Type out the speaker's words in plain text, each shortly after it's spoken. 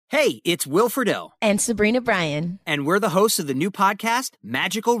Hey, it's Will Friedle. And Sabrina Bryan. And we're the hosts of the new podcast,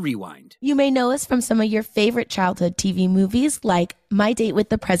 Magical Rewind. You may know us from some of your favorite childhood TV movies like My Date with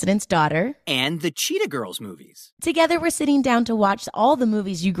the President's Daughter and the Cheetah Girls movies. Together, we're sitting down to watch all the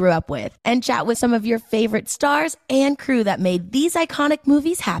movies you grew up with and chat with some of your favorite stars and crew that made these iconic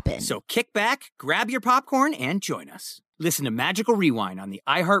movies happen. So kick back, grab your popcorn, and join us. Listen to Magical Rewind on the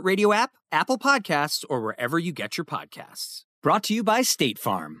iHeartRadio app, Apple Podcasts, or wherever you get your podcasts. Brought to you by State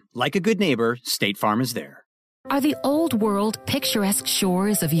Farm. Like a good neighbor, State Farm is there. Are the old world picturesque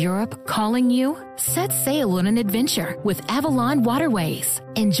shores of Europe calling you? Set sail on an adventure with Avalon Waterways.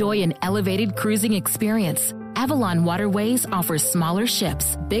 Enjoy an elevated cruising experience. Avalon Waterways offers smaller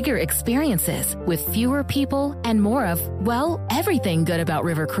ships, bigger experiences, with fewer people and more of, well, everything good about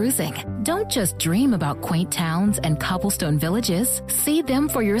river cruising. Don't just dream about quaint towns and cobblestone villages. See them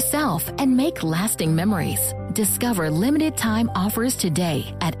for yourself and make lasting memories. Discover limited time offers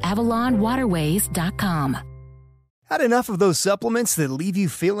today at AvalonWaterways.com. Had enough of those supplements that leave you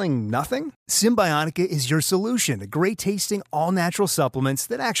feeling nothing? Symbiotica is your solution to great-tasting, all-natural supplements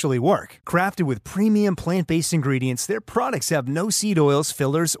that actually work. Crafted with premium plant-based ingredients, their products have no seed oils,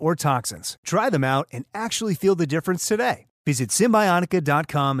 fillers, or toxins. Try them out and actually feel the difference today. Visit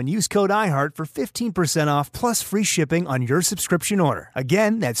Symbiotica.com and use code IHEART for 15% off plus free shipping on your subscription order.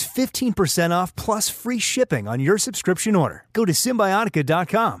 Again, that's 15% off plus free shipping on your subscription order. Go to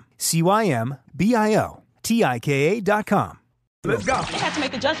Symbiotica.com, CYMBIOTIKA.com. Let's go. They had to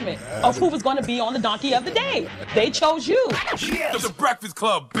make a judgment of who was going to be on the Donkey of the Day. They chose you. Yes. The Breakfast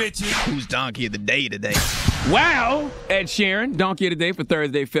Club, bitches. Who's Donkey of the Day today? Wow. Ed Sheeran, Donkey of the Day for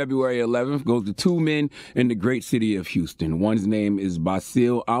Thursday, February 11th, goes to two men in the great city of Houston. One's name is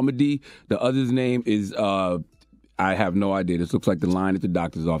Basil Ahmadi. The other's name is, I have no idea. This looks like the line at the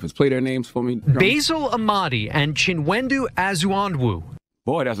doctor's office. Play their names for me. Basil Ahmadi and Chinwendu Azuanwu.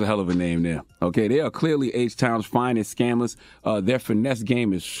 Boy, that's a hell of a name there. Okay, they are clearly H-Town's finest scammers. Their finesse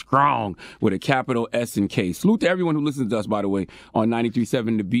game is strong with a capital S and K. Salute to everyone who listens to us, by the way, on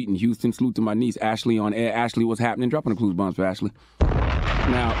 93.7 The Beat in Houston. Salute to my niece, Ashley, on air. Ashley, what's happening? Dropping the clues bombs for Ashley.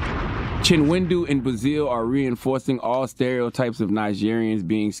 Now, Chinwendu and Brazil are reinforcing all stereotypes of Nigerians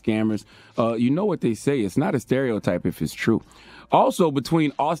being scammers. You know what they say. It's not a stereotype if it's true. Also,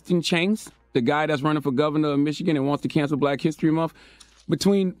 between Austin Changs, the guy that's running for governor of Michigan and wants to cancel Black History Month,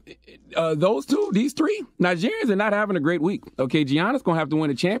 between these three, Nigerians are not having a great week. Okay, Gianna's going to have to win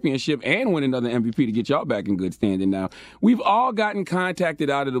a championship and win another MVP to get y'all back in good standing now. We've all gotten contacted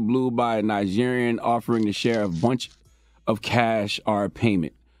out of the blue by a Nigerian offering to share a bunch of cash or a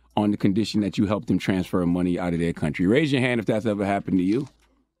payment on the condition that you help them transfer money out of their country. Raise your hand if that's ever happened to you.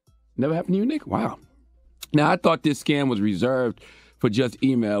 Never happened to you, Nick? Wow. Now, I thought this scam was reserved for just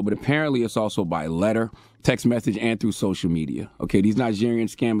email, but apparently it's also by letter, text message, and through social media. Okay, these Nigerian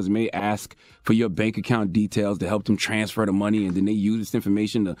scammers may ask for your bank account details to help them transfer the money, and then they use this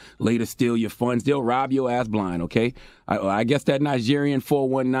information to later steal your funds. They'll rob your ass blind, okay? I guess that Nigerian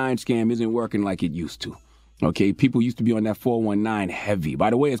 419 scam isn't working like it used to. Okay, people used to be on that 419 heavy. By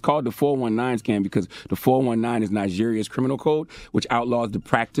the way, it's called the 419 scam because the 419 is Nigeria's criminal code, which outlaws the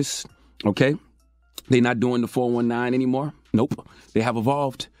practice, okay? They're not doing the 419 anymore. Nope. They have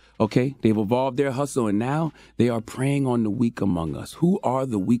evolved. Okay, they've evolved their hustle, and now they are preying on the weak among us. Who are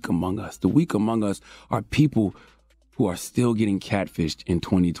the weak among us? The weak among us are people who are still getting catfished in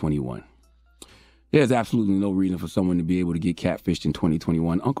 2021. There's absolutely no reason for someone to be able to get catfished in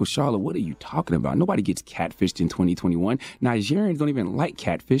 2021. Uncle Charlotte, what are you talking about? Nobody gets catfished in 2021. Nigerians don't even like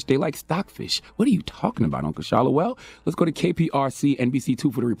catfish. They like stockfish. What are you talking about, Uncle Charlotte? Well, let's go to KPRC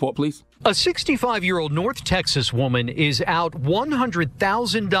NBC2 for the report, please. A 65-year-old North Texas woman is out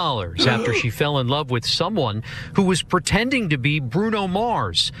 $100,000 after she fell in love with someone who was pretending to be Bruno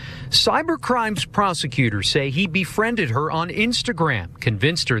Mars. Cybercrimes prosecutors say he befriended her on Instagram,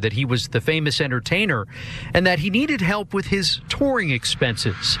 convinced her that he was the famous entertainer and that he needed help with his touring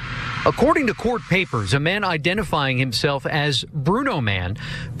expenses. According to court papers, a man identifying himself as Bruno Man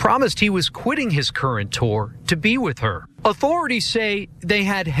promised he was quitting his current tour to be with her. Authorities say they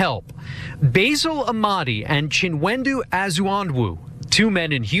had help. Basil Ahmadi and Chinwendu Azuanwu, two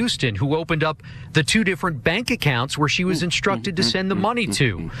men in Houston who opened up the two different bank accounts where she was instructed to send the money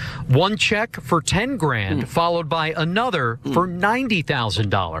to. One check for $10,000, followed by another for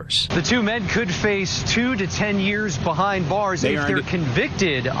 $90,000. The two men could face 2 to 10 years behind bars if they're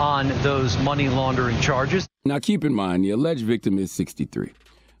convicted on those money laundering charges. Now, keep in mind, the alleged victim is 63.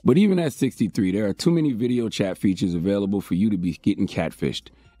 But even at 63, there are too many video chat features available for you to be getting catfished.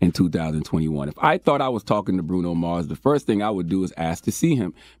 in 2021. If I thought I was talking to Bruno Mars, the first thing I would do is ask to see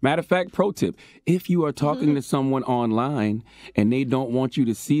him. Matter of fact, pro tip, if you are talking to someone online and they don't want you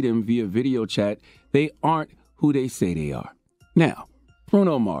to see them via video chat, they aren't who they say they are. Now,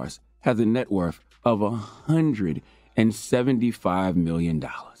 Bruno Mars has a net worth of $175 million.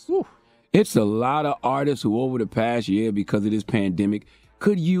 Whew. It's a lot of artists who over the past year, because of this pandemic,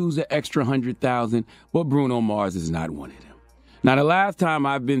 could use an extra $100,000, but Bruno Mars is not one of them. Now, the last time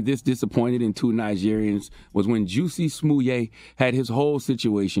I've been this disappointed in two Nigerians was when Juicy Smouye had his whole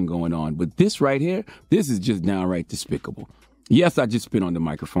situation going on. But this right here, this is just downright despicable. Yes, I just spit on the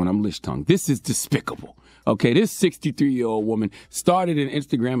microphone. I'm lish-tongued. This is despicable. Okay, this 63-year-old woman started an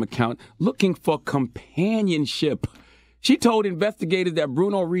Instagram account looking for companionship. She told investigators that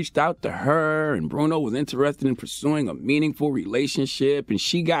Bruno reached out to her and Bruno was interested in pursuing a meaningful relationship, and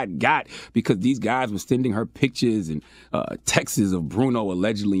she got because these guys were sending her pictures and texts of Bruno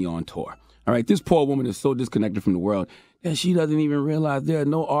allegedly on tour. All right, this poor woman is so disconnected from the world that she doesn't even realize there are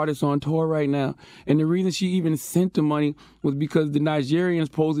no artists on tour right now. And the reason she even sent the money was because the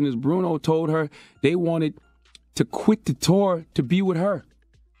Nigerians posing as Bruno told her they wanted to quit the tour to be with her.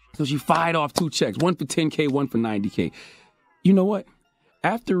 So she fired off 2 checks, one for $10K, one for $90K. You know what?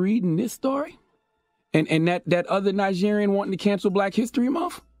 After reading this story and that other Nigerian wanting to cancel Black History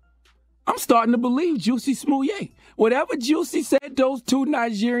Month, I'm starting to believe Juicy Smouye. Whatever Juicy said those 2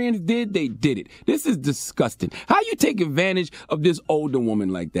 Nigerians did, they did it. This is disgusting. How you take advantage of this older woman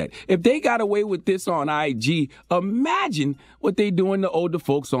like that? If they got away with this on IG, imagine what they doing to older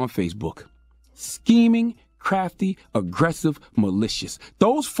folks on Facebook. Scheming, crafty, aggressive, malicious.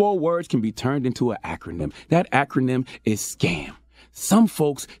 Those 4 words can be turned into an acronym. That acronym is scam. Some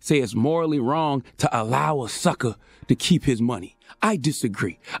folks say it's morally wrong to allow a sucker to keep his money. I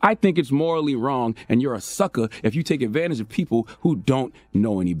disagree. I think it's morally wrong, and you're a sucker if you take advantage of people who don't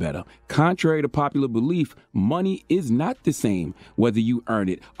know any better. Contrary to popular belief, money is not the same whether you earn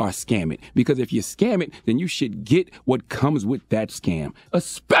it or scam it. Because if you scam it, then you should get what comes with that scam,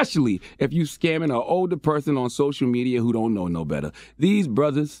 especially if you scamming an older person on social media who don't know no better. These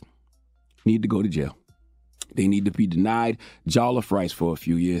brothers need to go to jail. They need to be denied jollof rice for a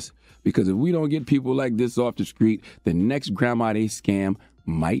few years. Because if we don't get people like this off the street, the next grandma they scam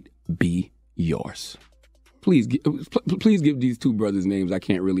might be yours. Please give these 2 brothers names. I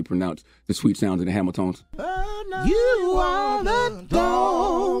can't really pronounce the sweet sounds of the Hamiltons. You are the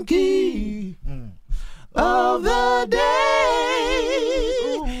donkey of the day.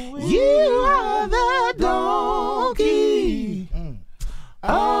 You are the donkey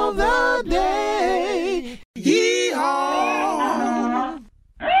of the day. Yeehaw!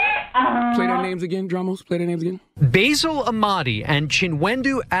 Play their names again, Dramos. Play their names again. Basil Amadi and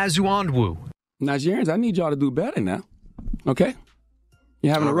Chinwendu Azuanwu. Nigerians, I need y'all to do better now. Okay?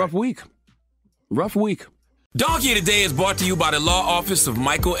 You're having a rough week. Rough week. Donkey of the Day is brought to you by the law office of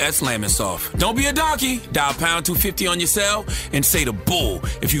Michael S. Lamonsoff. Don't be a donkey. Dial pound 250 on your cell and say the bull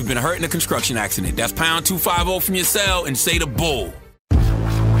if you've been hurt in a construction accident. That's pound 250 from your cell and say the bull.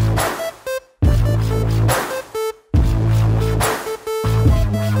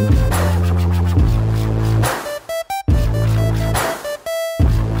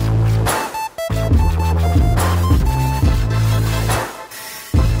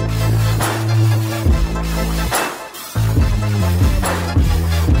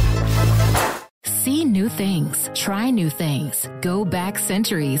 Things, try new things, go back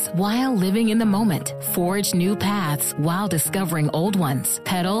centuries while living in the moment, forge new paths while discovering old ones,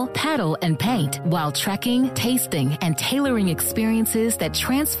 pedal, paddle, and paint while trekking, tasting, and tailoring experiences that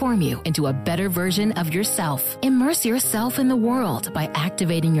transform you into a better version of yourself. Immerse yourself in the world by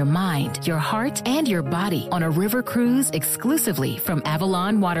activating your mind, your heart, and your body on a river cruise exclusively from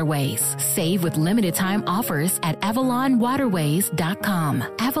Avalon Waterways. Save with limited time offers at AvalonWaterways.com.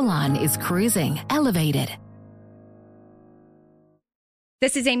 Avalon is cruising elevated.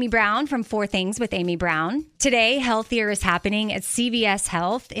 This is Amy Brown from 4 Things with Amy Brown. Today, healthier is happening at CVS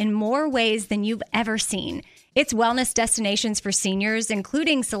Health in more ways than you've ever seen. It's wellness destinations for seniors,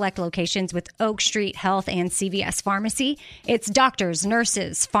 including select locations with Oak Street Health and CVS Pharmacy. It's doctors,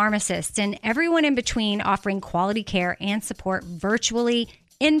 nurses, pharmacists, and everyone in between offering quality care and support virtually,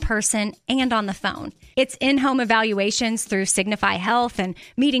 in person, and on the phone. It's in-home evaluations through Signify Health and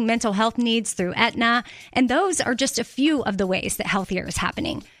meeting mental health needs through Aetna. And those are just a few of the ways that healthier is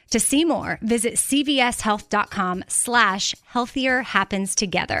happening. To see more, visit cvshealth.com/healthier happens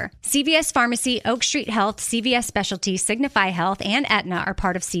together. CVS Pharmacy, Oak Street Health, CVS Specialty, Signify Health, and Aetna are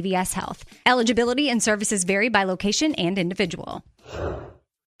part of CVS Health. Eligibility and services vary by location and individual.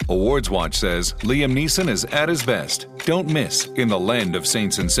 Awards Watch says Liam Neeson is at his best. Don't miss In the Land of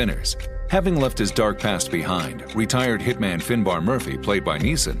Saints and Sinners. Having left his dark past behind, retired hitman Finbar Murphy, played by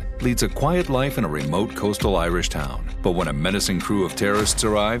Neeson, leads a quiet life in a remote coastal Irish town. But when a menacing crew of terrorists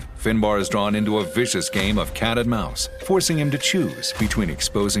arrive, Finbar is drawn into a vicious game of cat and mouse, forcing him to choose between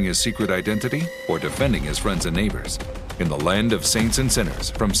exposing his secret identity or defending his friends and neighbors. In the Land of Saints and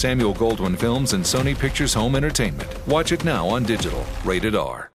Sinners, from Samuel Goldwyn Films and Sony Pictures Home Entertainment. Watch it now on digital. Rated R.